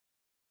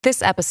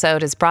This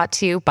episode is brought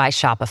to you by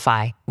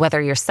Shopify.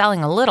 Whether you're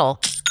selling a little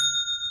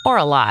or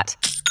a lot,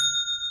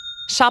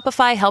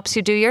 Shopify helps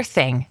you do your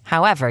thing,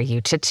 however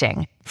you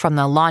cha-ching. From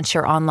the launch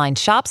your online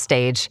shop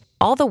stage,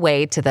 all the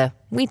way to the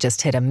we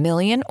just hit 1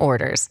 million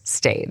orders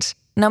stage.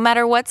 No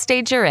matter what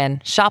stage you're in,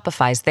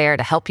 Shopify's there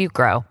to help you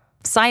grow.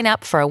 Sign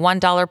up for a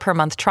 $1 per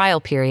month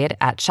trial period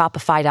at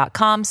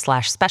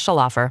shopify.com/special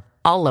offer,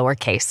 all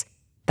lowercase.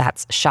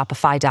 That's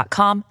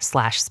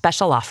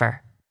shopify.com/special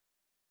offer.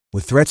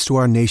 With threats to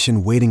our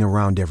nation waiting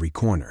around every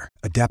corner,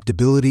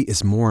 adaptability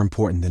is more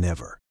important than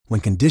ever.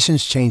 When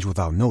conditions change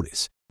without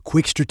notice,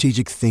 quick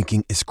strategic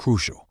thinking is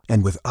crucial.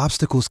 And with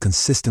obstacles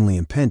consistently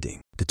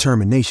impending,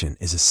 determination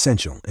is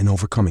essential in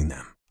overcoming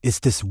them. It's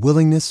this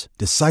willingness,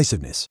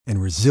 decisiveness,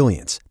 and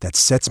resilience that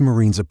sets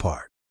Marines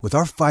apart. With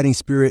our fighting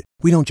spirit,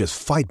 we don't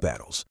just fight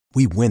battles,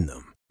 we win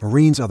them.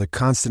 Marines are the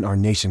constant our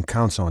nation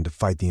counts on to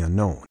fight the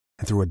unknown.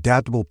 And through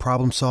adaptable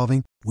problem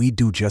solving, we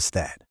do just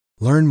that.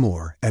 Learn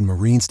more at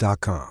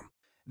marines.com.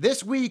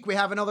 This week, we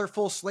have another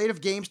full slate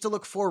of games to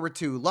look forward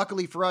to.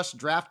 Luckily for us,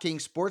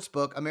 DraftKings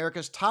Sportsbook,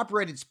 America's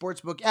top-rated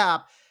sportsbook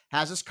app,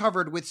 has us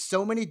covered with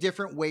so many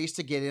different ways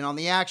to get in on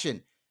the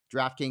action.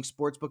 DraftKings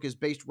Sportsbook is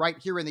based right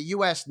here in the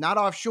U.S., not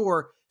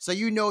offshore, so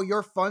you know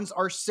your funds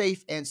are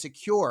safe and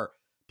secure.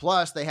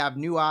 Plus, they have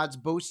new odds,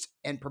 boosts,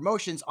 and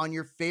promotions on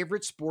your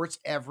favorite sports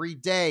every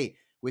day.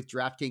 With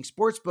DraftKings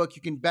Sportsbook,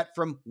 you can bet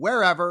from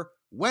wherever,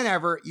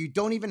 whenever. You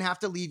don't even have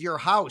to leave your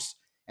house.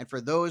 And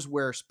for those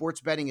where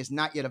sports betting is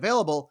not yet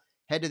available,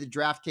 head to the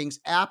DraftKings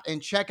app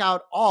and check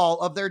out all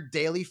of their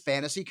daily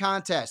fantasy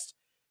contests.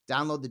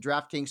 Download the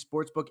DraftKings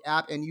Sportsbook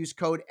app and use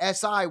code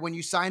SI when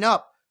you sign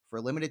up. For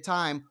a limited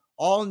time,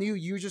 all new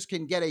users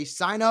can get a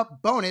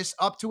sign-up bonus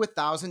up to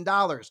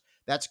 $1,000.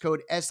 That's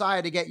code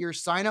SI to get your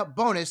sign-up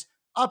bonus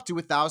up to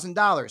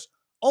 $1,000.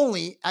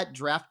 Only at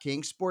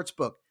DraftKings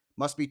Sportsbook.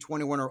 Must be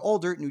 21 or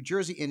older, New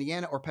Jersey,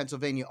 Indiana, or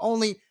Pennsylvania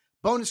only.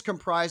 Bonus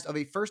comprised of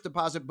a first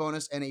deposit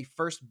bonus and a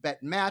first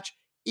bet match,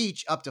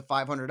 each up to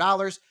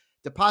 $500.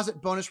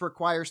 Deposit bonus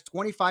requires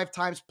 25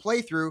 times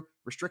playthrough.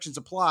 Restrictions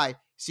apply.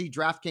 See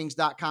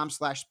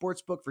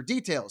DraftKings.com/sportsbook for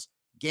details.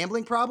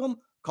 Gambling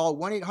problem? Call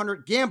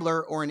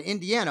 1-800-GAMBLER or in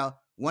Indiana,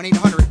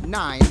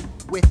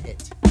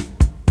 1-800-9-WITH-IT.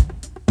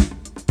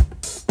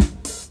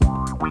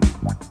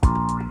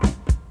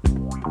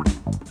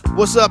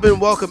 What's up and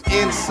welcome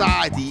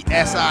inside the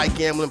SI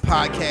Gambling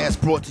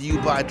Podcast brought to you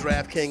by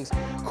DraftKings.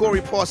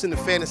 Corey Parson, the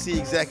fantasy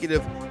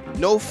executive.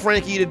 No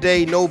Frankie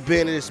today, no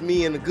Ben. It's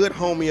me and a good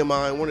homie of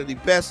mine, one of the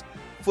best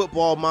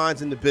football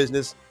minds in the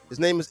business. His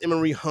name is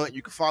Emory Hunt.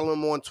 You can follow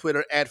him on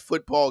Twitter at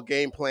Football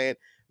Game Plan.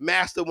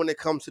 Master when it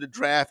comes to the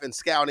draft and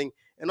scouting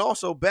and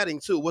also betting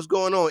too. What's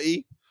going on,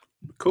 E?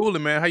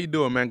 Coolin', man. How you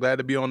doing, man? Glad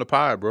to be on the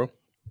pod, bro.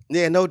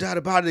 Yeah, no doubt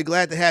about it.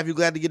 Glad to have you.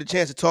 Glad to get a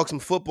chance to talk some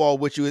football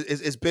with you.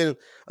 It's been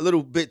a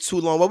little bit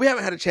too long. Well, we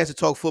haven't had a chance to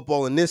talk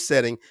football in this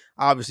setting.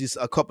 Obviously,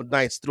 a couple of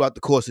nights throughout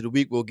the course of the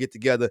week, we'll get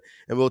together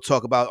and we'll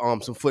talk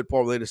about some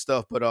football-related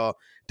stuff. But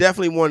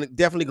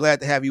definitely glad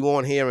to have you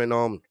on here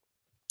and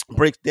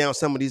break down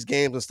some of these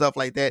games and stuff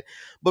like that.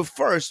 But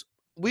first,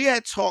 we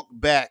had talked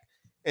back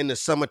in the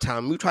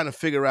summertime. We were trying to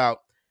figure out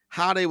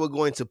how they were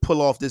going to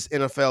pull off this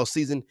NFL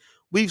season.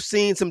 We've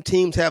seen some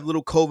teams have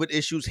little COVID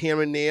issues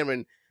here and there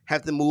and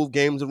have to move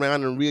games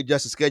around and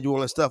readjust the schedule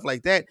and stuff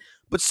like that.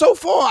 But so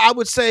far, I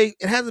would say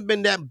it hasn't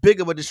been that big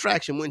of a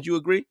distraction. Wouldn't you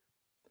agree?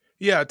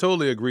 Yeah, I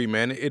totally agree,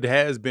 man. It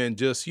has been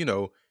just,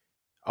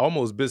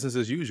 almost business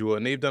as usual.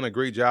 And they've done a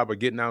great job of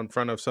getting out in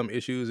front of some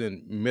issues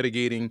and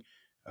mitigating,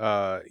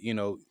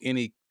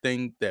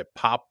 anything that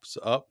pops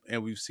up.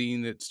 And we've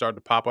seen it start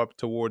to pop up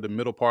toward the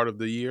middle part of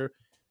the year,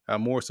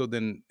 more so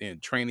than in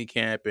training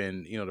camp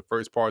and, the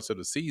first parts of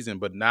the season.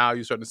 But now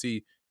you're starting to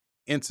see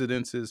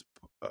incidences,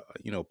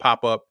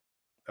 pop up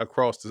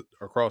across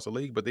the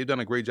league, but they've done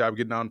a great job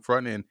getting out in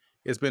front, and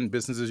it's been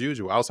business as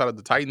usual. Outside of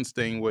the Titans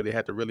thing where they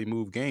had to really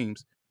move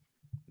games,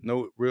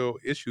 no real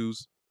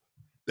issues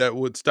that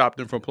would stop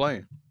them from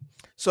playing.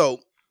 So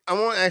I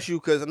want to ask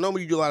you, because I know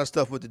you do a lot of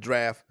stuff with the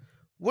draft.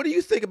 What do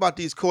you think about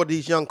these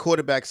young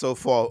quarterbacks so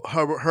far,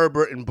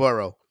 Herbert and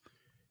Burrow?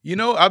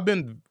 I've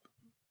been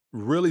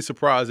really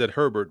surprised at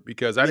Herbert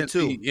because I didn't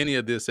see any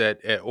of this at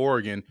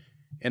Oregon.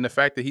 And the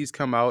fact that he's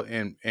come out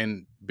and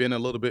been a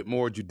little bit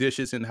more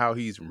judicious in how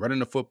he's running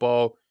the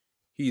football,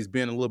 he's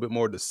been a little bit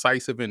more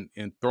decisive in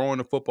throwing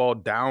the football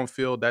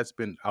downfield. That's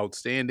been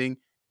outstanding.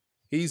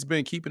 He's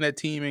been keeping that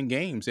team in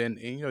games, and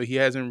he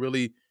hasn't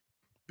really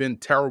been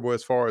terrible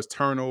as far as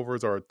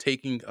turnovers or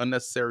taking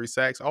unnecessary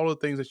sacks. All the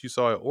things that you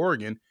saw at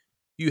Oregon,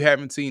 you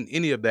haven't seen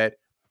any of that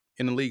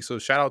in the league. So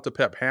shout out to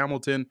Pep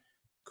Hamilton.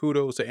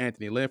 Kudos to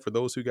Anthony Lynn for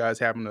those two guys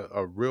having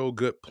a real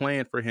good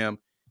plan for him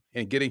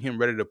and getting him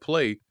ready to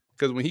play.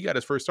 Because when he got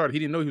his first start, he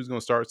didn't know he was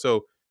going to start.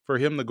 So for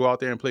him to go out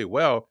there and play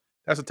well,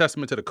 that's a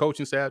testament to the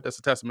coaching staff. That's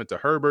a testament to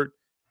Herbert.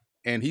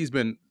 And he's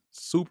been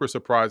super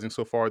surprising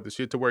so far this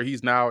year to where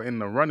he's now in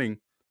the running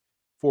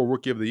for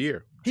Rookie of the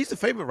Year. He's the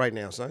favorite right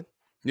now, son.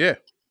 Yeah.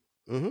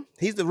 Mm-hmm.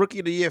 He's the Rookie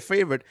of the Year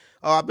favorite.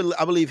 I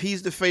believe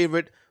he's the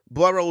favorite.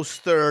 Burrow's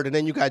third, and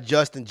then you got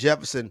Justin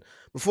Jefferson.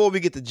 Before we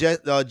get to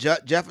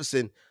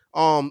Jefferson,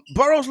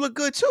 Burrow's look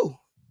good too.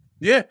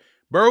 Yeah,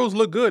 Burrows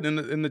look good,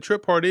 and the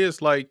trip part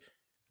is like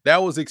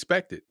that was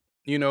expected,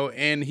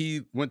 and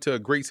he went to a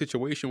great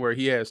situation where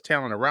he has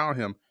talent around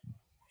him,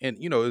 and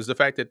is the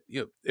fact that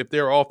if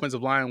their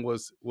offensive line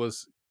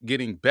was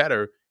getting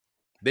better,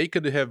 they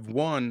could have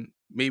won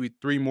maybe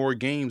 3 more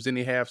games than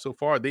they have so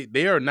far.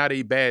 They are not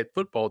a bad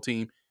football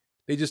team.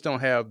 They just don't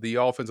have the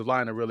offensive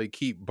line to really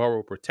keep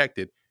Burrow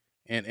protected.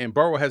 And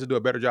Burrow has to do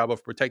a better job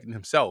of protecting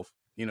himself.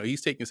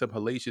 He's taking some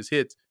hellacious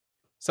hits,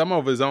 some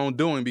of his own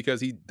doing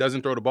because he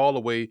doesn't throw the ball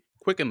away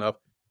quick enough.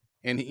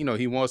 And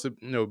he wants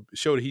to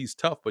show that he's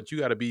tough, but you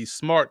got to be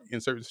smart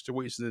in certain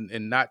situations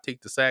and not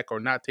take the sack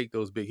or not take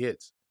those big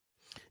hits.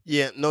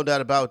 Yeah, no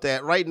doubt about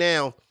that. Right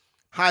now,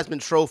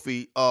 Heisman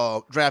Trophy,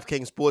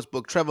 DraftKings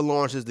Sportsbook, Trevor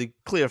Lawrence is the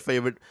clear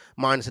favorite,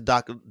 minus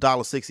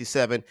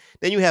 $1.67.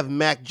 Then you have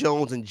Mac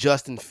Jones and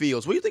Justin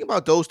Fields. What do you think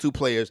about those two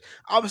players?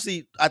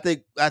 Obviously, I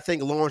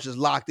think Lawrence is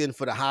locked in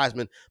for the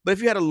Heisman. But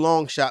if you had a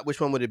long shot,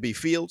 which one would it be?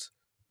 Fields?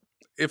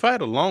 If I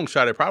had a long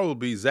shot, it'd probably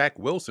be Zach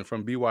Wilson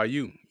from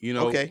BYU.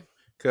 Okay.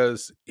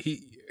 Because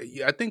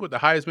I think with the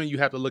Heisman, you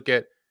have to look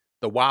at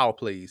the wow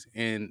plays.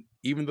 And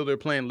even though they're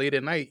playing late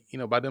at night,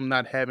 by them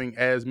not having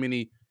as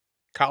many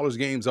college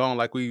games on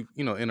like we,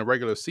 in a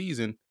regular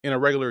season, in a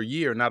regular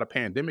year, not a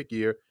pandemic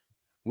year,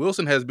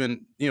 Wilson has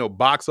been,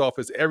 box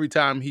office every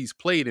time he's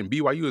played, and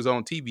BYU is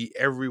on TV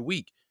every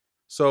week.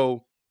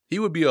 So he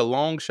would be a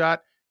long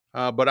shot.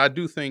 But I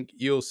do think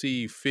you'll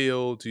see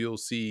Fields, you'll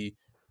see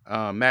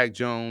Mac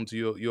Jones,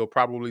 you'll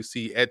probably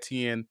see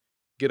Etienne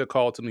get a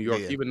call to New York,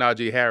 even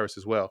Najee Harris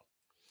as well.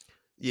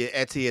 Yeah,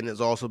 Etienne has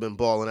also been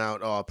balling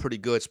out pretty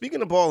good.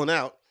 Speaking of balling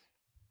out,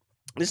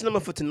 this number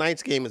for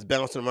tonight's game is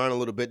bouncing around a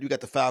little bit. You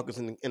got the Falcons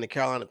and the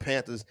Carolina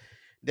Panthers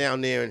down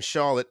there in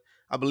Charlotte.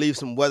 I believe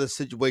some weather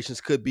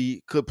situations could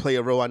play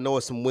a role. I know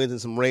there's some winds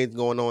and some rains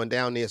going on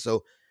down there,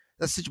 so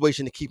that's a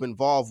situation to keep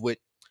involved with.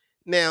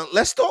 Now,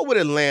 let's start with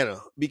Atlanta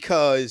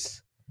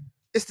because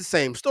it's the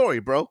same story,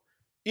 bro.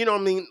 You know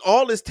what I mean?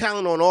 All this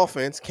talent on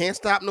offense, can't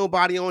stop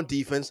nobody on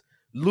defense,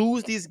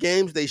 lose these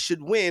games they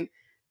should win.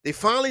 They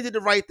finally did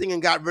the right thing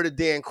and got rid of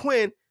Dan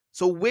Quinn.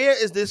 So where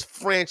is this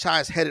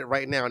franchise headed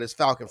right now, this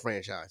Falcon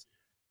franchise?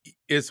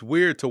 It's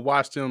weird to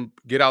watch them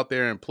get out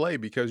there and play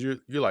because you're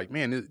like,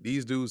 man,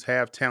 these dudes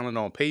have talent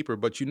on paper,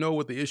 but you know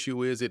what the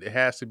issue is? It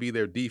has to be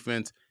their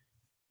defense.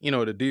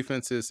 The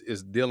defense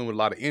is dealing with a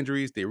lot of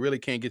injuries. They really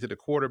can't get to the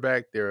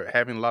quarterback. They're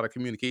having a lot of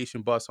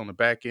communication busts on the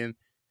back end,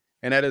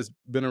 and that has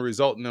been a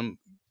result in them,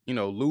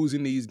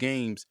 losing these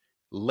games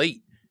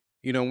late.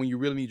 When you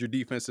really need your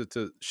defense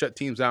to shut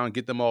teams down and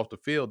get them off the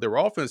field. Their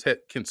offense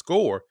can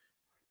score,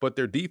 but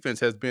their defense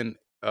has been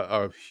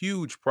a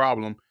huge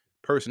problem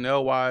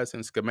personnel-wise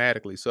and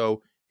schematically.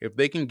 So if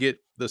they can get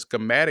the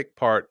schematic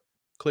part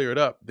cleared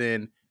up,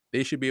 then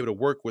they should be able to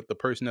work with the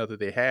personnel that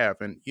they have.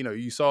 And,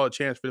 you saw a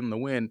chance for them to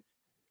win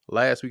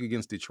last week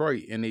against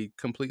Detroit, and they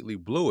completely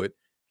blew it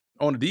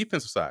on the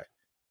defensive side.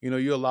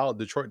 You allowed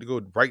Detroit to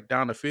go right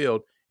down the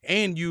field,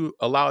 and you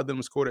allowed them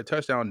to score that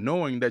touchdown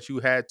knowing that you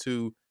had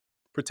to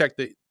protect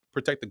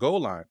the goal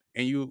line.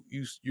 And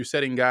you're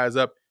setting guys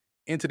up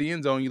into the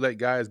end zone. You let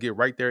guys get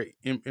right there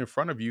in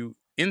front of you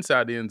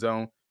inside the end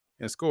zone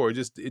and score.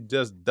 It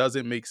just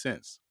doesn't make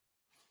sense.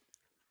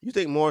 You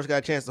think Moore's got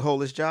a chance to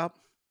hold his job?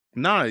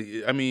 Nah,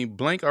 I mean,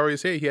 Blank already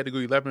said he had to go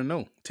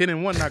 11-0.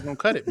 10-1 not gonna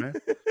cut it, man.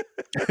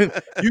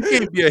 You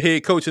can't be a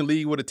head coach in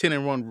league with a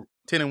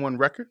 10-1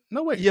 record.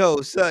 No way.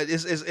 Yo, son,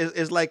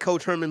 it's like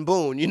Coach Herman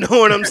Boone. You know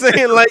what I'm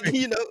saying? Like,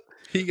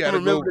 he got to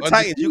remember the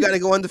Titans. You got to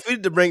go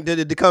undefeated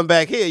to come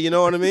back here. You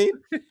know what I mean?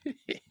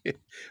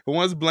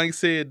 Once Blank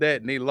said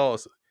that and they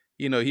lost,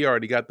 he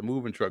already got the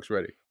moving trucks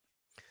ready.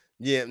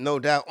 Yeah, no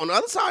doubt. On the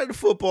other side of the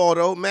football,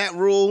 though, Matt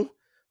Rule,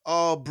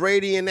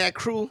 Brady and that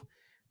crew,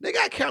 they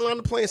got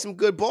Carolina playing some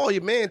good ball.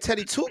 Your man,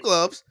 Teddy Two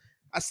Gloves,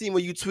 I seen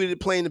when you tweeted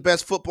playing the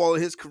best football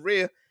of his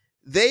career.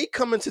 They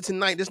come into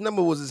tonight. This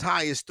number was as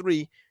high as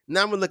 3.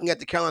 Now we're looking at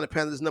the Carolina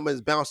Panthers. This number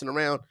is bouncing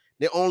around.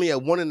 They're only a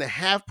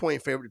 1.5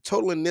 point favorite. The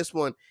total in this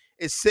one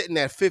is sitting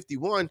at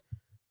 51.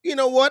 You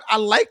know what? I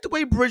like the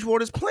way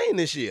Bridgewater's playing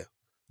this year.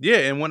 Yeah,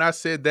 and when I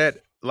said that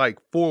like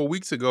 4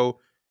 weeks ago,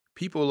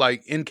 people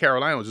like in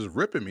Carolina was just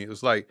ripping me. It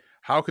was like,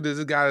 how could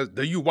this guy,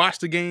 do you watch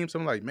the games?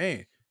 I'm like,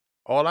 man,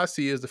 all I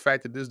see is the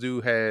fact that this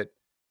dude had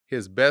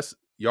his best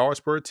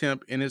yards per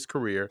attempt in his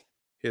career,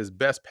 his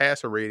best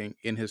passer rating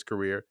in his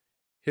career,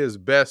 his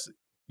best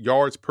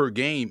yards per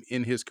game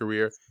in his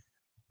career.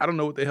 I don't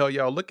know what the hell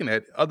y'all looking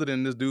at other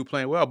than this dude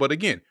playing well. But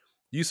again,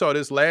 you saw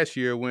this last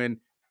year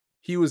when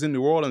he was in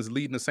New Orleans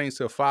leading the Saints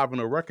to a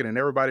 5-0 record, and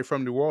everybody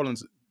from New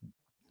Orleans,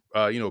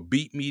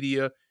 beat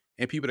media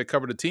and people that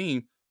cover the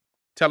team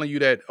telling you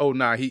that, oh,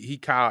 nah, he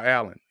Kyle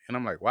Allen. And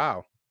I'm like,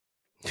 wow.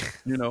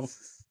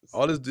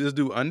 All this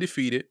dude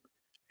undefeated,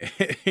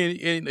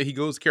 and he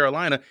goes to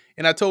Carolina.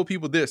 And I told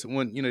people this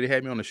when, they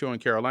had me on the show in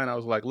Carolina. I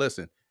was like,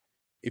 listen,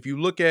 if you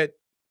look at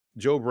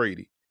Joe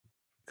Brady,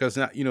 because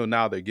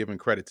now they're giving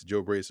credit to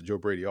Joe Brady. It's a Joe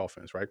Brady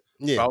offense, right?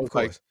 Yeah, so I was of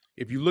course. like,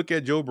 if you look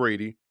at Joe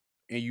Brady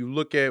and you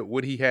look at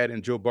what he had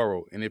in Joe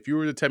Burrow, and if you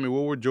were to tell me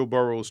what were Joe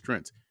Burrow's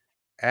strengths,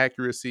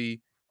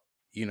 accuracy,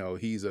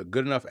 he's a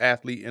good enough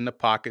athlete in the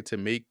pocket to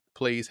make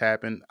plays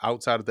happen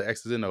outside of the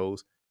X's and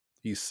O's.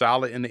 He's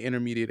solid in the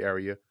intermediate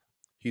area.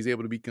 He's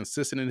able to be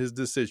consistent in his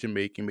decision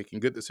making,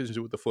 making good decisions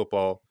with the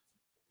football.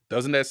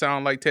 Doesn't that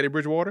sound like Teddy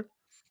Bridgewater?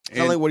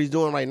 Sound like what he's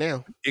doing right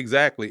now.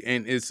 Exactly.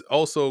 And it's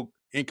also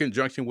in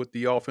conjunction with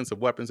the offensive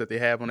weapons that they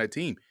have on that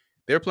team.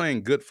 They're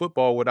playing good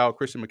football without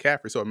Christian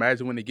McCaffrey. So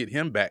imagine when they get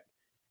him back,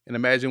 and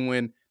imagine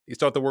when they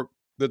start to work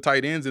the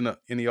tight ends in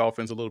the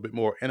offense a little bit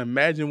more. And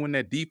imagine when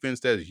that defense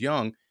that's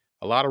young,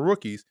 a lot of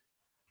rookies,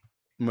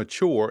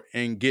 mature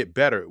and get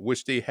better,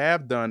 which they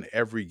have done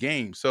every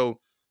game. So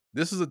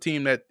this is a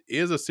team that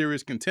is a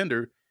serious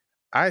contender,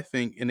 I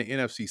think, in the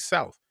NFC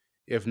South.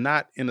 If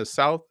not in the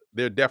South,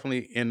 they're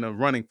definitely in the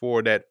running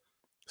for that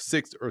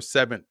 6th or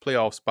 7th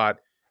playoff spot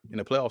in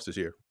the playoffs this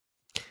year.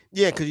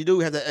 Yeah, because you do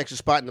have that extra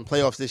spot in the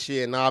playoffs this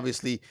year, and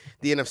obviously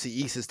the NFC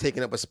East is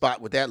taking up a spot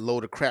with that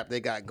load of crap they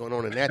got going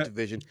on in that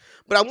division.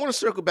 But I want to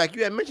circle back.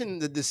 You had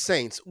mentioned the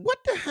Saints. What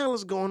the hell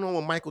is going on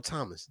with Michael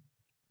Thomas?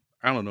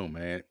 I don't know,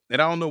 man.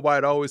 And I don't know why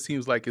it always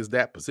seems like it's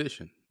that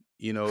position.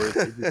 It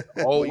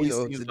always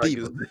seems like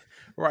it's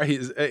right.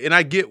 And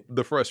I get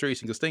the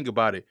frustration because think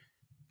about it.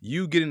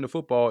 You getting the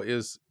football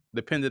is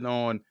dependent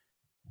on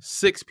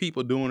 6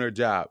 people doing their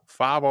job,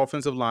 5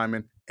 offensive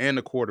linemen and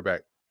the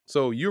quarterback.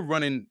 So you're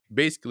running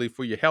basically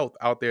for your health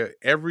out there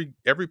every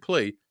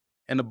play,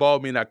 and the ball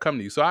may not come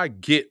to you. So I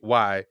get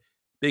why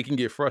they can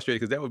get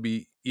frustrated, because that would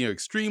be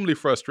extremely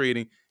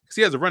frustrating. Because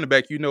he has a running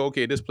back,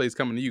 okay, this play's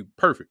coming to you,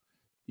 perfect.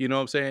 You know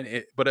what I'm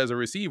saying? But as a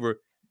receiver,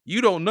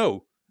 you don't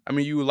know. I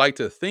mean, you would like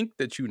to think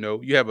that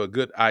you have a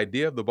good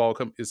idea of the ball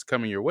is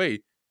coming your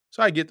way.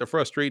 So I get the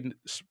frustration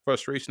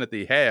that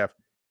they have.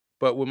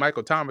 But with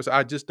Michael Thomas,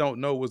 I just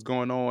don't know what's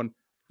going on,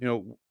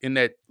 in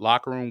that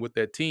locker room with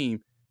that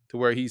team, to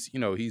where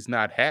he's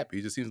not happy.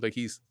 It just seems like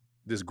he's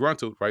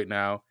disgruntled right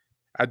now.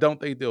 I don't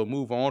think they'll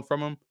move on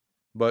from him,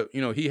 but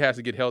he has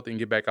to get healthy and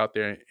get back out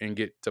there and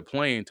get to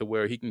playing to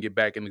where he can get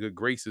back in the good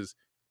graces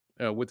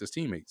with his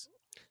teammates.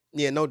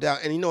 Yeah, no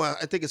doubt. And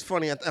I think it's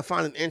funny. I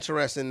find it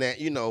interesting that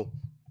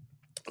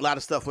a lot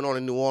of stuff went on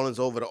in New Orleans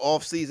over the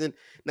offseason.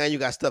 Now you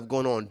got stuff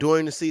going on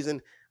during the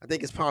season. I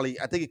think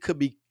it could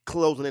be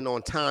closing in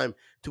on time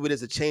to it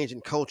as a change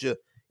in culture.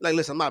 Like,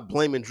 listen, I'm not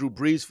blaming Drew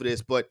Brees for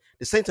this, but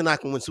the Saints are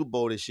not going to win Super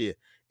Bowl this year.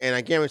 And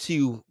I guarantee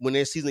you, when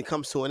their season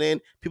comes to an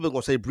end, people are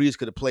going to say Brees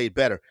could have played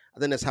better. I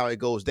think that's how it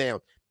goes down.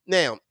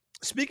 Now,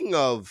 speaking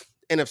of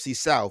NFC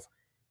South,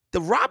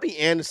 the Robbie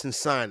Anderson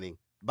signing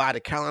by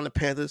the Carolina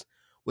Panthers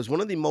was one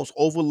of the most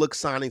overlooked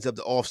signings of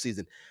the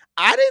offseason.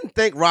 I didn't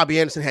think Robbie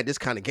Anderson had this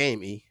kind of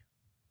game, E.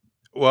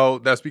 Well,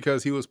 that's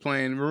because he was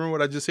playing. Remember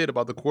what I just said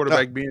about the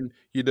quarterback being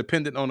you're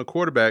dependent on the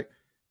quarterback,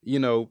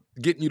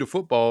 getting you the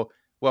football.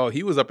 Well,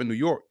 he was up in New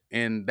York,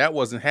 and that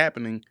wasn't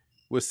happening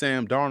with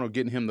Sam Darnold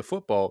getting him the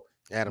football.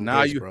 Adam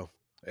now Gase, bro.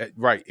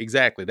 Right,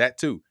 exactly, that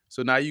too.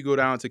 So now you go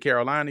down to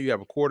Carolina, you have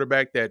a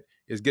quarterback that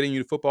is getting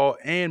you the football,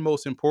 and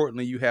most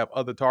importantly, you have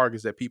other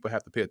targets that people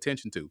have to pay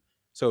attention to.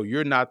 So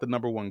you're not the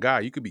number one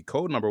guy. You could be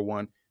co-number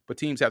one, but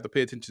teams have to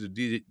pay attention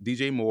to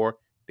DJ Moore.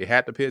 They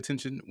had to pay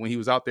attention when he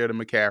was out there to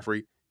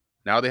McCaffrey.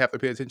 Now they have to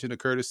pay attention to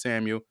Curtis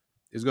Samuel.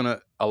 It's going to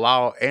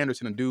allow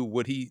Anderson to do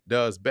what he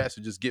does best,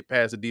 to just get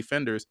past the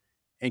defenders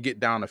and get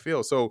down the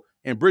field. So,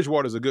 and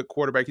Bridgewater's a good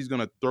quarterback. He's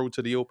going to throw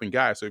to the open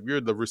guy. So if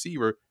you're the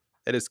receiver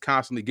that is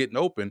constantly getting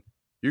open,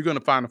 you're going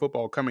to find the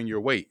football coming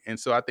your way. And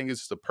so I think it's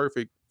just a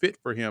perfect fit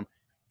for him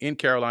in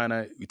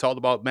Carolina. We talked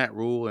about Matt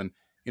Rule, and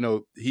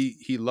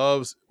he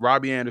loves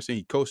Robbie Anderson.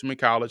 He coached him in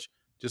college,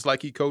 just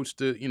like he coached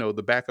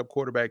the backup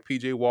quarterback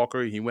PJ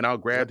Walker. He went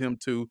out, grabbed him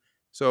too.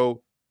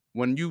 So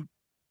when you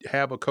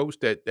have a coach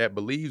that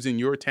believes in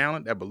your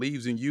talent, that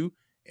believes in you,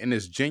 and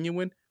is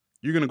genuine,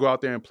 you're going to go out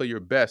there and play your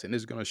best, and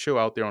it's going to show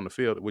out there on the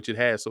field, which it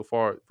has so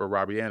far for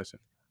Robbie Anderson.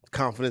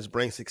 Confidence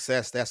brings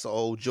success. That's the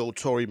old Joe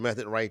Torre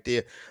method right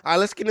there. All right,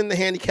 let's get into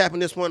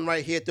handicapping this one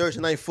right here.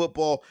 Thursday Night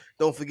Football.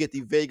 Don't forget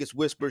the Vegas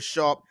Whispers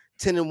sharp.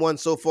 10-1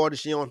 so far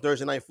this year on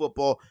Thursday Night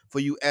Football for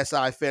you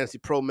SI Fantasy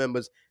Pro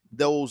members.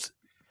 Those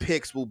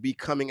picks will be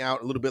coming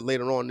out a little bit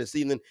later on this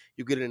evening.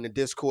 You'll get it in the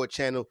Discord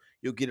channel.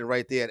 You'll get it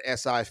right there at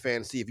SI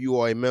Fantasy if you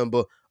are a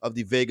member of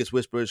the Vegas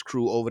Whispers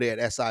crew over there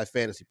at SI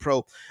Fantasy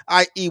Pro.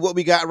 I.e., what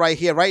we got right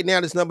here. Right now,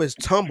 this number is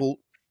tumbled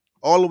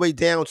all the way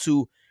down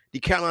to the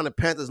Carolina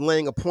Panthers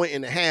laying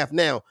 1.5.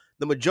 Now,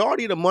 the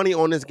majority of the money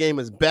on this game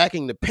is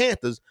backing the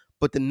Panthers,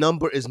 but the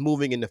number is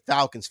moving in the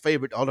Falcons'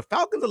 favor. Are the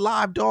Falcons a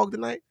live dog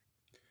tonight?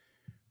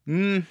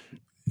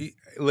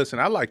 Listen,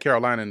 I like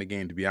Carolina in the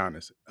game, to be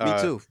honest. Me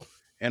too.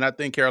 And I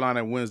think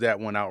Carolina wins that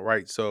one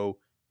outright. So,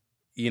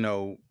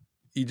 you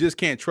just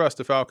can't trust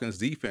the Falcons'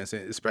 defense,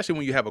 and especially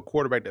when you have a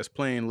quarterback that's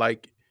playing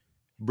like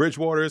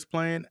Bridgewater is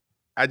playing.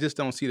 I just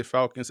don't see the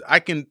Falcons. I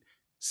can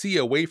see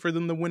a way for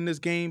them to win this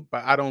game,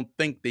 but I don't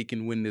think they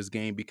can win this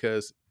game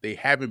because they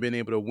haven't been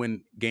able to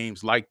win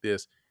games like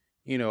this,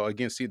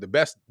 against the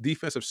best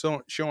defensive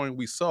showing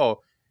we saw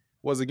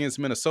was against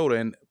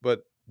Minnesota,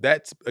 but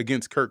that's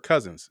against Kirk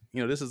Cousins.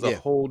 This is a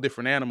whole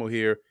different animal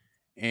here.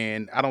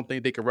 and I don't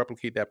think they can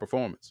replicate that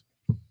performance.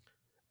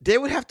 They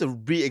would have to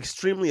be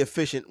extremely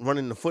efficient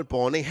running the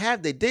football, and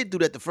they did do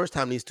that the first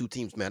time these two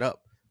teams met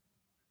up.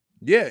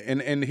 Yeah,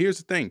 and here's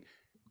the thing: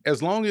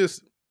 as long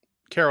as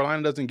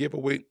Carolina doesn't give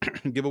away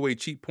give away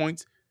cheap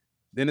points,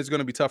 then it's going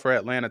to be tough for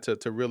Atlanta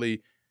to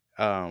really,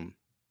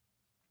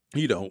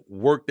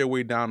 work their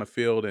way down the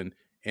field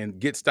and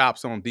get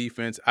stops on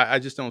defense. I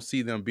just don't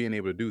see them being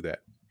able to do that.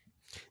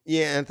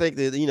 Yeah, and I think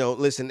that,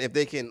 listen, if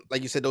they can,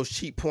 like you said, those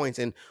cheap points.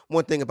 And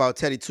one thing about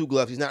Teddy Two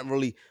Gloves, he's not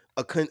really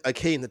a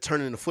cadence to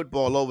turning the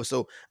football over.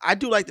 So I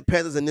do like the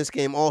Panthers in this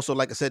game. Also,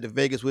 like I said, the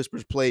Vegas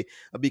Whispers play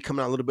will be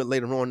coming out a little bit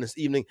later on this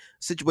evening.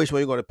 Situation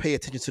where you're going to pay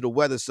attention to the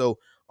weather. So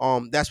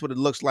that's what it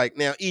looks like.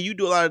 Now, E, you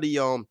do a lot of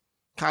the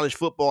college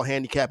football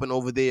handicapping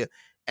over there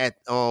at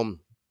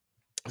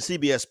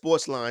CBS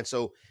Sports Line.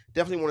 So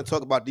definitely want to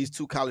talk about these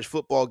two college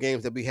football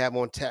games that we have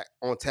on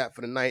tap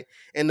for the night.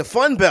 And the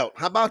Fun Belt.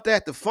 How about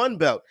that? The Fun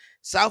Belt.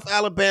 South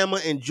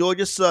Alabama and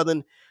Georgia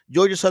Southern.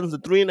 Georgia Southern's a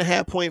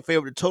 3.5-point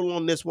favorite. The total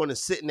on this one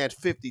is sitting at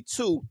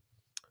 52.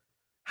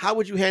 How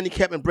would you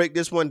handicap and break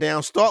this one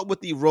down? Start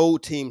with the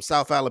road team,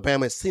 South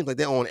Alabama. It seems like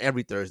they're on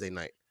every Thursday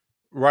night.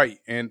 Right.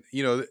 And,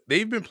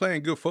 they've been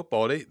playing good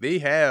football. They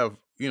have,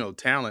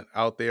 talent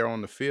out there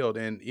on the field.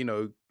 And,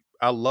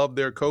 I love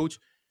their coach.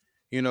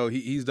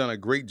 He's done a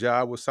great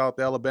job with South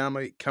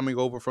Alabama coming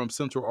over from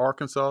Central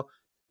Arkansas,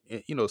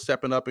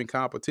 stepping up in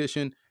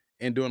competition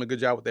and doing a good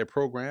job with their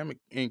program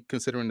and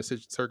considering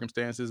the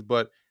circumstances.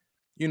 But,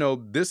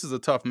 this is a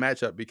tough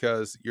matchup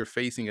because you're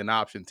facing an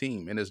option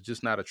team, and it's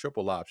just not a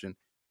triple option.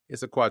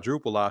 It's a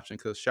quadruple option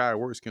because Shire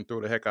Works can throw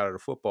the heck out of the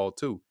football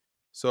too.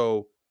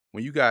 So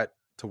when you got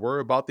to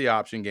worry about the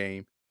option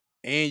game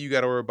and you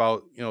got to worry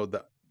about,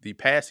 the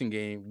passing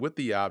game with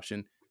the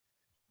option,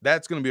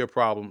 that's going to be a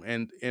problem.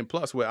 And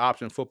plus with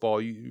option football,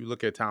 you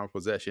look at time of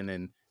possession,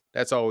 and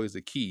that's always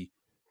the key.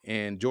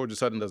 And Georgia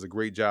Southern does a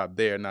great job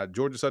there. Now,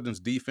 Georgia Southern's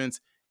defense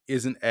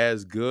isn't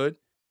as good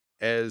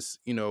as,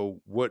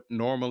 what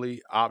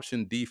normally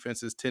option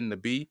defenses tend to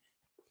be.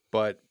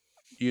 But,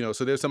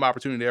 so there's some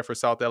opportunity there for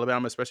South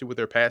Alabama, especially with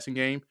their passing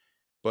game.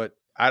 But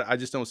I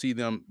just don't see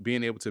them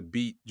being able to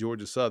beat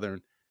Georgia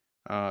Southern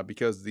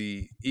because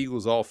the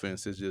Eagles'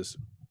 offense is just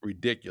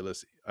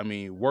ridiculous. I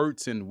mean,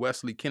 Wirtz and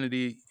Wesley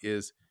Kennedy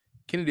is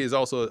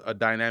also a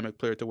dynamic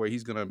player to where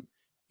he's going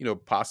to,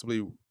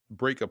 possibly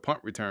break a punt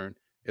return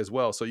as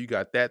well. So you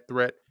got that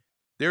threat.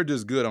 They're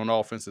just good on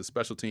offense and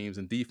special teams,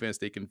 and defense.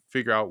 They can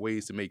figure out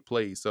ways to make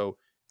plays. So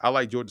I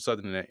like Georgia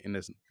Southern in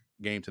this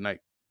game tonight.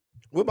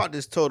 What about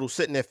this total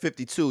sitting at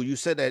 52? You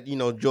said that,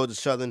 Georgia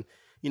Southern,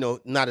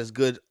 not as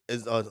good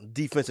as a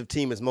defensive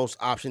team as most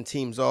option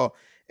teams are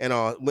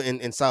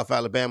in South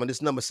Alabama.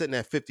 This number sitting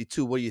at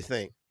 52. What do you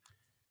think?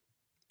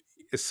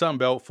 It's Sun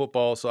Belt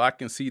football, so I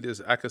can see this.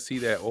 I could see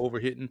that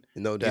overhitting.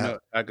 No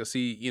doubt. I could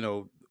see,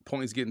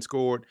 points getting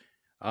scored.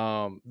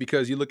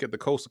 Because you look at the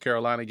Coastal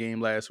Carolina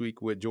game last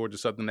week with Georgia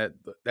Southern,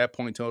 that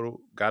point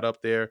total got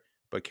up there,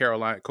 but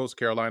Coastal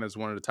Carolina is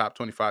one of the top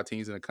 25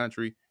 teams in the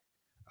country,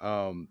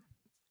 and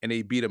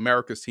they beat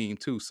America's team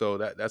too, so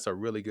that's a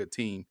really good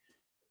team.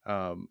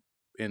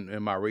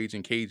 In my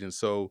Raging Cajuns,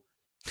 so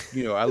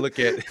I look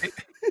at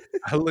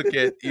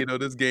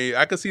this game.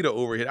 I could see the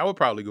overhit. I would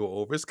probably go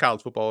over. It's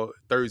college football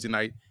Thursday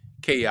night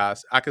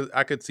chaos. I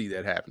could see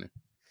that happening.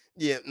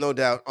 Yeah, no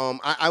doubt.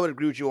 I would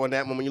agree with you on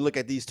that one. When you look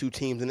at these two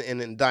teams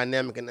and the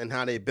dynamic and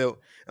how they built,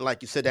 and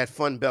like you said, that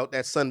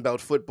Sun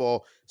Belt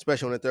football,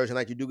 especially on the Thursday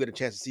night, you do get a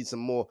chance to see some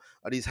more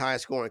of these high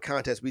scoring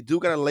contests. We do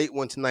got a late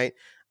one tonight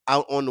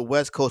out on the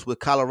West Coast with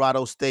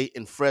Colorado State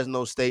and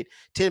Fresno State.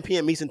 10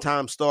 p.m. Eastern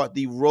time start.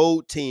 The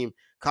road team,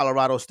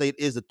 Colorado State,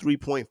 is the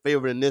 3-point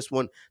favorite in this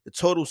one. The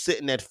total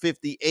sitting at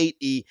 58.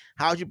 E,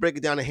 how'd you break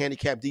it down and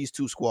handicap these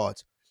two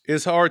squads?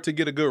 It's hard to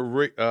get a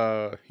good,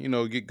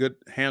 get good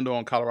handle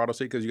on Colorado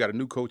State because you got a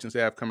new coaching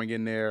staff coming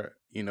in there,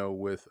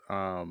 with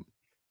a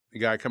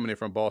guy coming in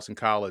from Boston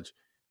College.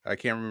 I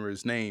can't remember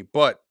his name,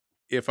 but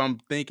if I'm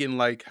thinking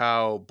like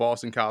how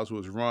Boston College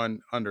was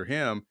run under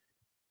him,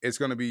 it's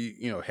going to be,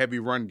 heavy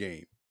run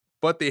game.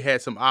 But they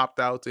had some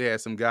opt-outs. They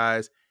had some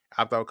guys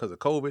opt out because of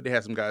COVID. They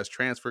had some guys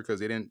transfer because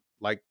they didn't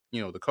like,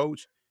 the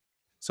coach.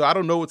 So I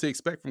don't know what to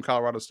expect from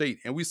Colorado State.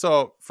 And we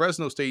saw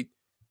Fresno State,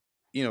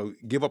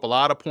 give up a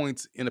lot of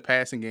points in the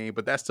passing game,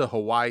 but that's to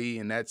Hawaii,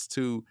 and that's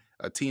to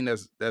a team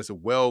that's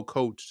well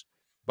coached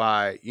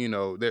by,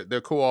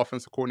 their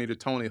co-offensive coordinator,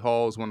 Tony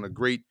Hall, is one of the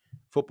great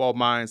football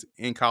minds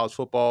in college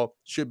football,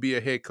 should be a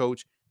head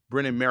coach.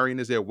 Brennan Marion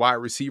is their wide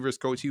receivers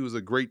coach. He was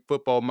a great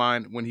football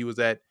mind when he was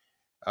at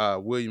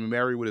William &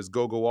 Mary with his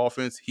go-go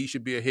offense. He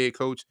should be a head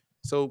coach.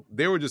 So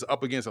they were just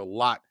up against a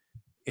lot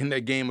in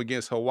that game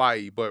against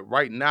Hawaii. But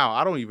right now,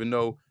 I don't even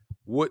know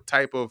what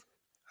type of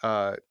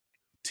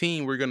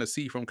team we're going to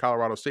see from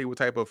Colorado State, what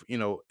type of,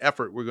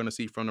 effort we're going to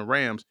see from the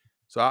Rams.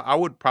 So I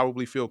would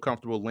probably feel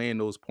comfortable laying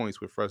those points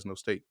with Fresno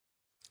State.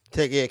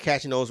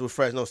 Catching those with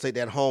Fresno State,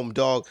 that home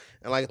dog.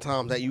 And like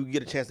times that you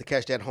get a chance to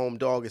catch that home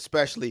dog,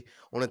 especially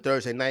on a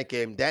Thursday night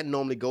game, that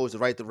normally goes the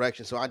right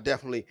direction. So I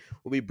definitely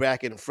will be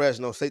bracketing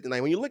Fresno State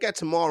tonight. When you look at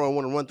tomorrow, I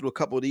want to run through a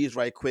couple of these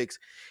right quick.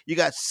 You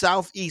got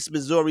Southeast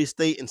Missouri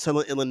State and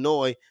Southern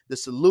Illinois, the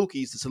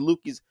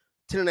Salukis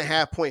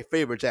 10.5-point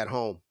favorites at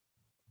home.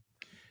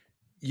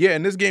 Yeah,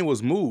 and this game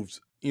was moved,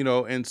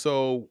 and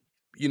so,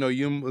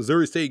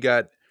 Missouri State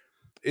got,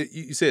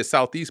 you said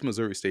Southeast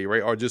Missouri State,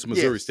 right? Or just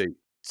Missouri State?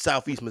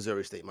 Southeast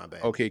Missouri State, my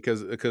bad. Okay,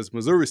 because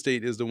Missouri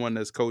State is the one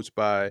that's coached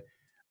by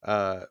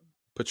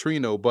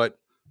Petrino, but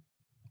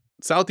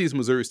Southeast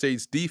Missouri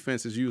State's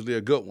defense is usually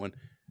a good one.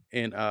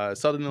 And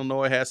Southern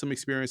Illinois has some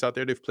experience out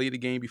there. They've played the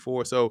game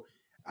before. So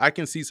I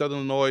can see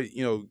Southern Illinois,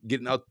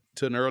 getting out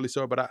to an early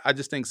start. But I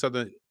just think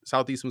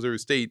Southeast Missouri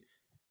State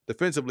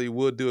defensively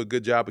will do a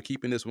good job of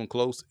keeping this one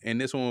close. And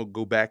this one will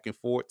go back and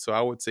forth. So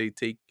I would say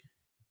take,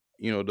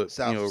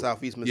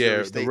 Southeast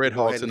Missouri State. The Red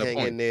Hawks and the hang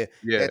point. In there.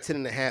 Yeah. That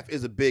 10.5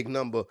 is a big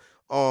number.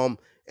 And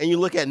you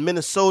look at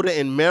Minnesota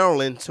and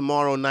Maryland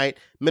tomorrow night.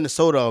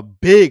 Minnesota, a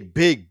big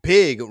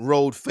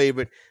road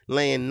favorite,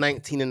 laying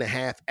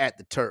 19.5 at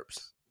the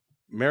Terps.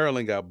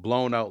 Maryland got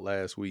blown out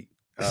last week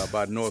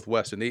by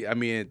Northwestern.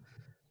 Tagovailoa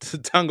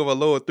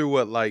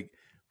threw like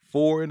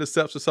 4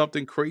 intercepts or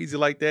something crazy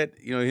like that,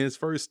 in his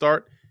first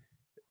start.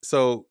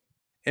 So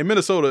in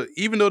Minnesota,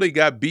 even though they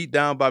got beat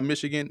down by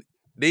Michigan,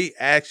 they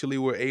actually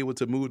were able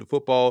to move the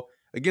football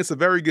against a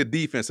very good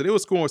defense. So they were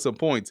scoring some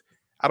points.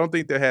 I don't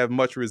think they'll have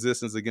much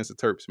resistance against the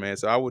Terps, man.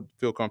 So I would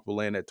feel comfortable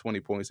laying at 20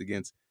 points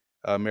against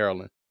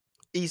Maryland.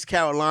 East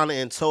Carolina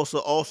and Tulsa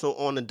also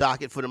on the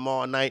docket for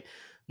tomorrow night.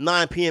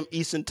 9 p.m.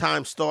 Eastern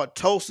time start.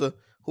 Tulsa,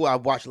 who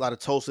I've watched a lot of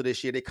Tulsa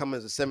this year, they come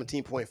as a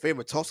 17-point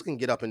favorite. Tulsa can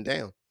get up and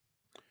down.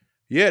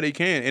 Yeah, they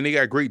can, and they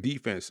got great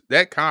defense.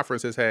 That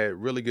conference has had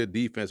really good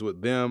defense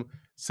with them,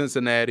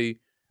 Cincinnati.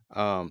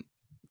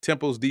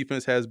 Temple's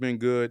defense has been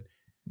good.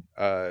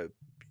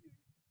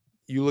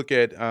 You look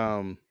at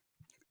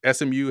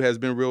SMU has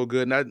been real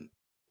good,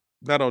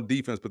 not on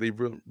defense, but they've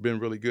been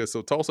really good.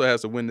 So Tulsa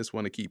has to win this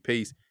one to keep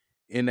pace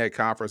in that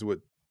conference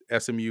with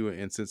SMU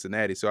and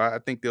Cincinnati. So I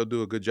think they'll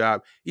do a good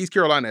job. East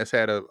Carolina has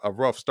had a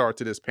rough start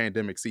to this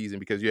pandemic season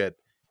because you had,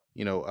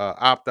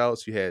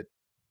 opt-outs, you had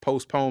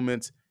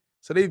postponements.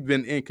 So they've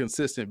been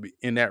inconsistent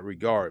in that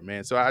regard,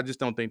 man. So I just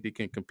don't think they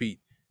can compete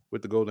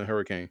with the Golden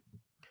Hurricane.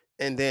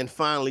 And then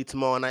finally,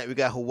 tomorrow night, we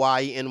got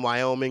Hawaii and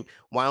Wyoming.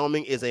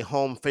 Wyoming is a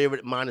home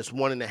favorite,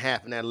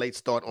 -1.5 in that late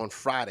start on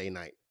Friday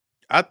night.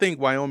 I think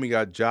Wyoming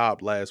got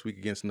jobbed last week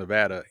against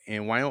Nevada.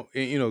 And Wyoming,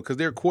 because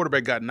their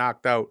quarterback got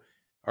knocked out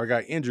or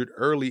got injured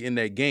early in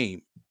that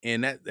game.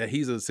 And that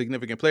he's a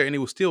significant player. And he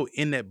was still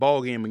in that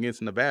ball game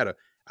against Nevada.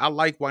 I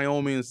like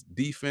Wyoming's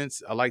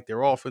defense. I like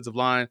their offensive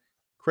line.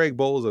 Craig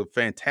Bowles, a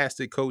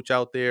fantastic coach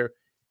out there.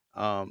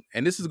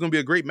 And this is going to be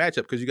a great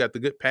matchup because you got the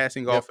good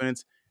passing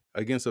offense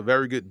against a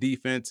very good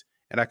defense.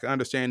 And I can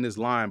understand this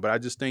line, but I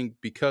just think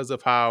because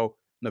of how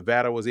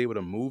Nevada was able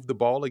to move the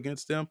ball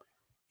against them,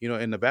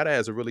 and Nevada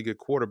has a really good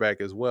quarterback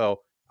as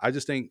well. I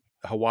just think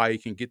Hawaii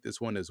can get this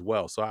one as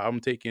well. So I'm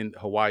taking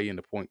Hawaii in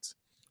the points.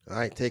 All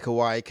right, take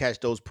Hawaii, catch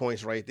those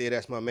points right there.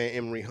 That's my man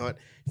Emory Hunt.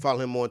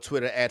 Follow him on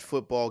Twitter at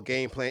Football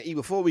Game Plan.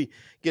 Before we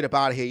get up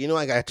out of here,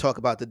 I got to talk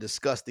about the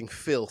disgusting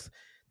filth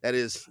that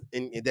is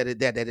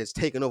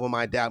taken over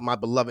my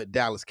beloved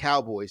Dallas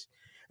Cowboys.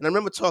 And I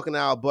remember talking to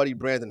our buddy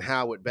Brandon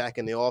Howard back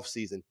in the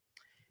offseason,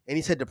 and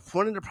he said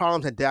one of the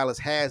problems that Dallas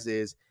has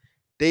is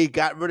they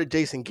got rid of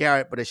Jason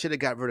Garrett, but they should have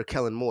got rid of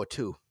Kellen Moore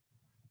too.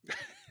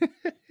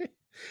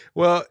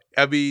 Well,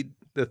 I mean,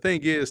 the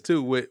thing is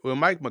too with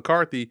Mike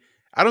McCarthy,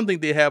 I don't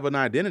think they have an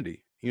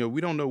identity.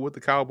 We don't know what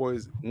the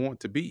Cowboys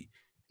want to be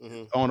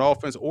on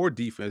offense or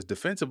defense.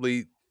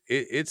 Defensively,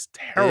 it's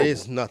terrible. There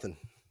is nothing.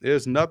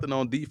 There's nothing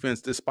on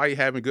defense, despite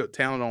having good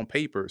talent on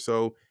paper.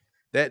 So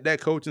that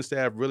coaching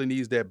staff really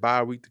needs that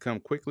bye week to come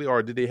quickly,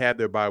 or did they have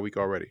their bye week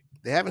already?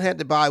 They haven't had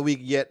the bye week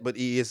yet, but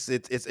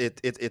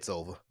it's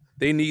over.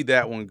 They need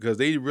that one because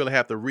they really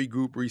have to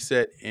regroup,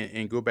 reset,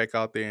 and go back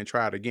out there and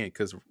try it again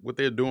because what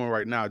they're doing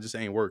right now just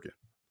ain't working.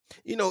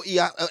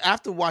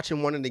 After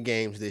watching one of the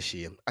games this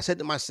year, I said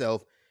to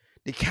myself,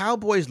 the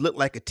Cowboys look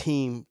like a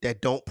team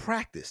that don't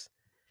practice.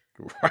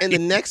 Right. And the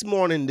next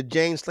morning, the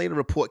Jane Slater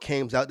report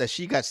came out that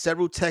she got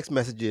several text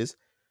messages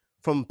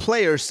from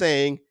players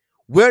saying,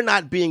 we're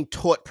not being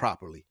taught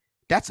properly.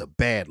 That's a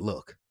bad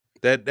look.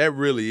 That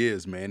really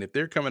is, man. If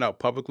they're coming out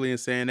publicly and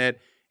saying that,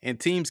 and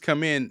teams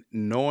come in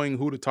knowing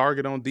who to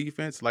target on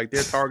defense, like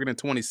they're targeting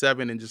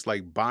 27 and just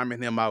like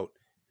bombing him out.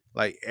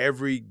 Like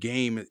every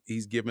game,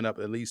 he's given up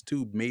at least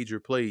 2 major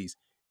plays,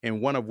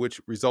 and one of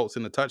which results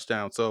in a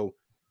touchdown. So,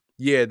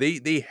 yeah,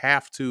 they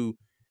have to,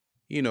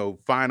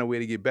 find a way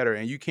to get better.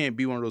 And you can't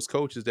be one of those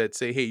coaches that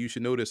say, hey, you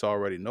should know this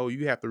already. No,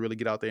 you have to really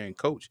get out there and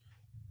coach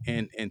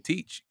and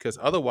teach, because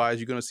otherwise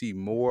you're going to see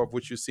more of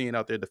what you're seeing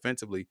out there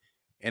defensively.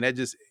 And that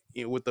just,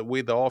 with the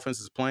way the offense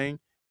is playing,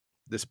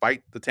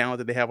 despite the talent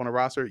that they have on the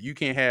roster, you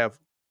can't have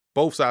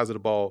both sides of the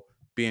ball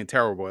being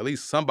terrible. At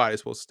least somebody's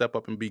supposed to step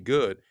up and be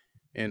good.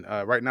 And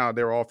right now,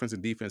 their offense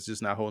and defense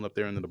just not holding up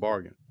their end of the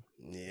bargain.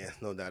 Yeah,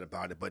 no doubt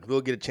about it. But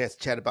we'll get a chance to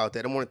chat about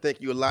that. I want to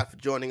thank you a lot for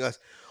joining us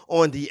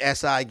on the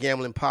SI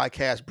Gambling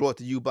Podcast, brought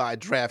to you by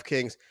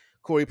DraftKings.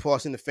 Corey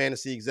Parson, the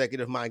fantasy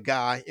executive, my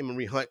guy,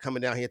 Emory Hunt,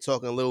 coming down here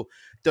talking a little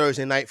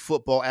Thursday night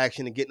football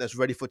action and getting us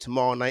ready for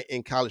tomorrow night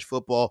in college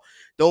football.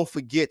 Don't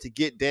forget to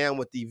get down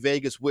with the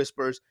Vegas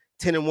Whispers,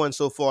 10-1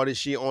 so far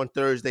this year on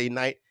Thursday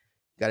night.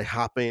 Got to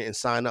hop in and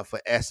sign up for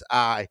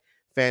SI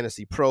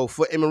Fantasy Pro.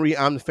 For Emory,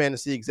 I'm the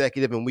fantasy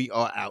executive, and we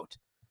are out.